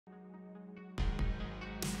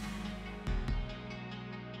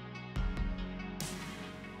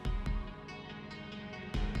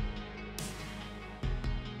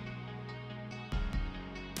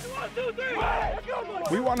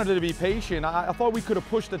We wanted to be patient. I thought we could have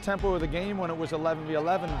pushed the tempo of the game when it was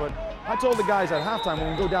 11v11, but I told the guys at halftime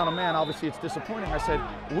when we go down a man, obviously it's disappointing. I said,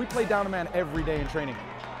 we play down a man every day in training,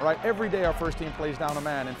 right? Every day our first team plays down a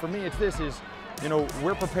man, and for me it's this, you know,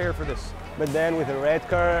 we're prepared for this. But then with the red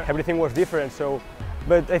card, everything was different.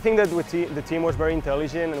 But I think that the team was very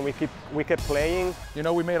intelligent and we kept playing. You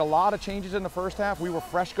know, we made a lot of changes in the first half. We were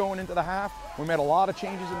fresh going into the half. We made a lot of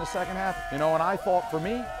changes in the second half. You know, and I thought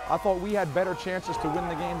we had better chances to win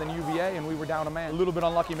the game than UVA, and we were down a man. A little bit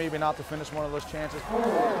unlucky maybe not to finish one of those chances. 4, 3,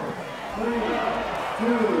 2,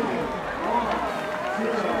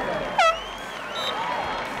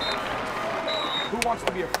 1. Who wants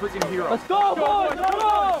to be a freaking hero? Let's go, boys! Come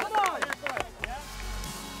on!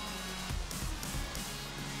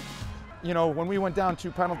 You know, when we went down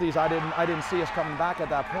 2 penalties, I didn't see us coming back at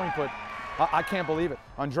that point, but I can't believe it.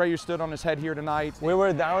 Andreu stood on his head here tonight. We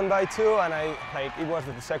were down by 2, and it was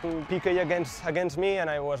the second PK against me, and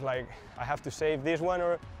I was like, I have to save this one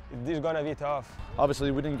or this is gonna be tough.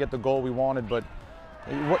 Obviously, we didn't get the goal we wanted, but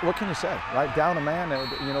what can you say, right? Down a man,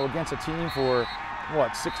 you know, against a team for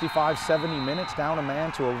what, 65, 70 minutes, down a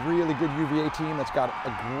man to a really good UVA team that's got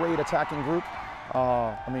a great attacking group.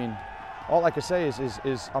 I mean, all I can say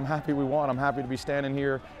is I'm happy we won. I'm happy to be standing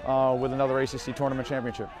here with another ACC tournament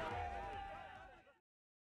championship.